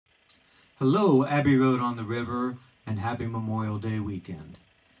Hello, Abbey Road on the River, and happy Memorial Day weekend.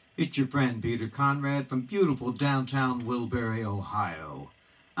 It's your friend Peter Conrad from beautiful downtown Wilbury, Ohio.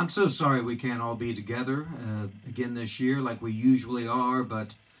 I'm so sorry we can't all be together again this year like we usually are,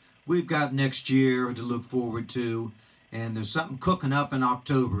 but we've got next year to look forward to, and there's something cooking up in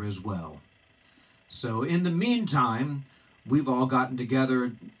October as well. So in the meantime, we've all gotten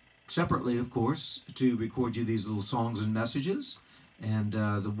together separately, of course, to record you these little songs and messages. And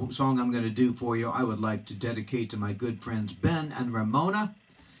the song I'm going to do for you, I would like to dedicate to my good friends Ben and Ramona.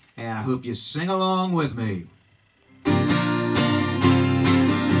 And I hope you sing along with me. I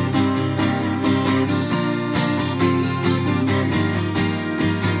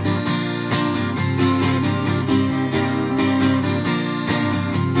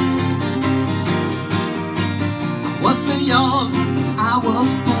was so young, I was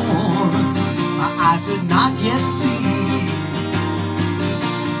born, my eyes did not yet see.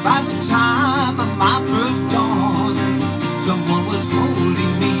 By the time of my first dawn, someone was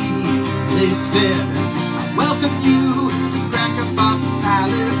holding me. They said, I welcome you to Crackerbox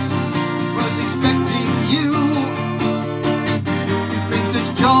Palace. Was expecting you. It brings us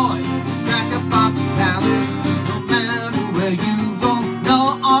joy, Crackerbox Palace. No matter where you go,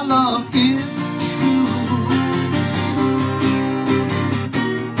 know our love is true.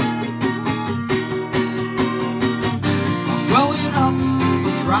 Growing up,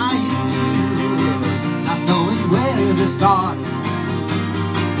 trying to, not knowing where to start.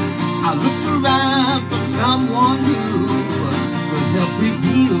 I looked around for someone who would help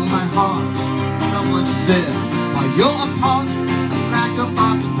reveal my heart. Someone said, while you're a part of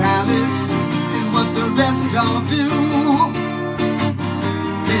Crackerbox Palace, do what the rest all do.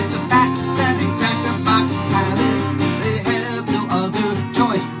 There's the fact that in Crackerbox Palace, they have no other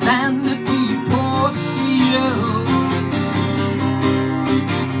choice than to deport you.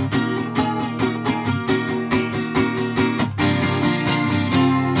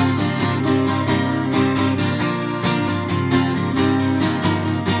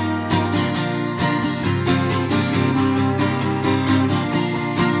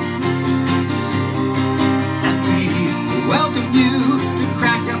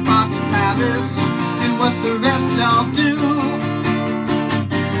 The rest I'll do.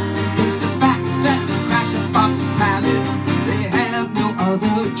 It's the fact that the Crackerbox Palace, they have no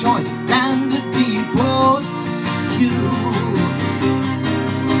other choice than to deport you.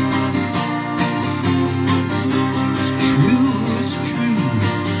 It's true, it's true.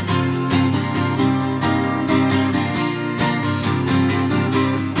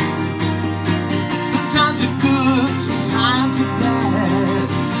 Sometimes it's good, sometimes it's bad.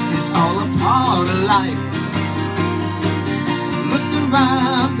 It's all a part of life.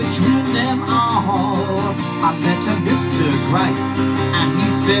 Around between them all, I met a Mr. Great, and he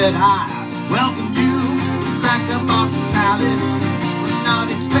said, I welcome you to Crackerbox Palace. Was not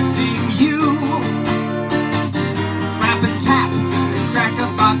expecting you. Rap and tap in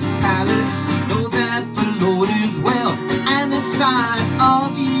Crackerbox Palace. Know that the Lord is well and inside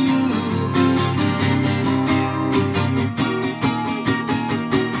of you.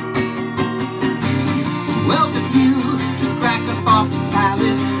 Welcome you to Crackerbox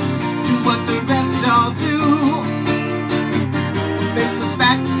Palace, do what the rest all do. Face the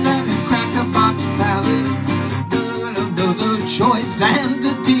fact that in Crackerbox Palace, no other choice than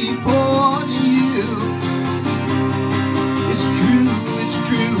to deport you. It's true, it's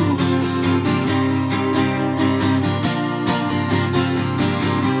true.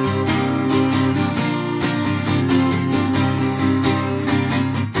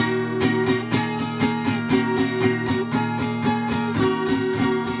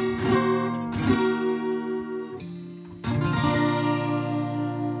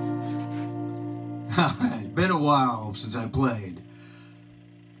 It's been a while since I played.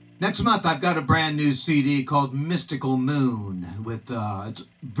 Next month I've got a brand new CD called Mystical Moon with it's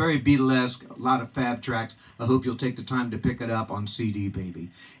very Beatlesque, a lot of fab tracks. I hope you'll take the time to pick it up on CD, baby.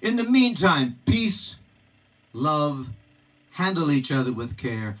 In the meantime, peace, love, handle each other with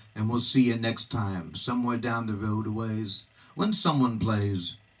care, and we'll see you next time somewhere down the road a ways when someone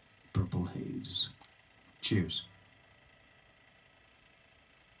plays Purple Haze. Cheers.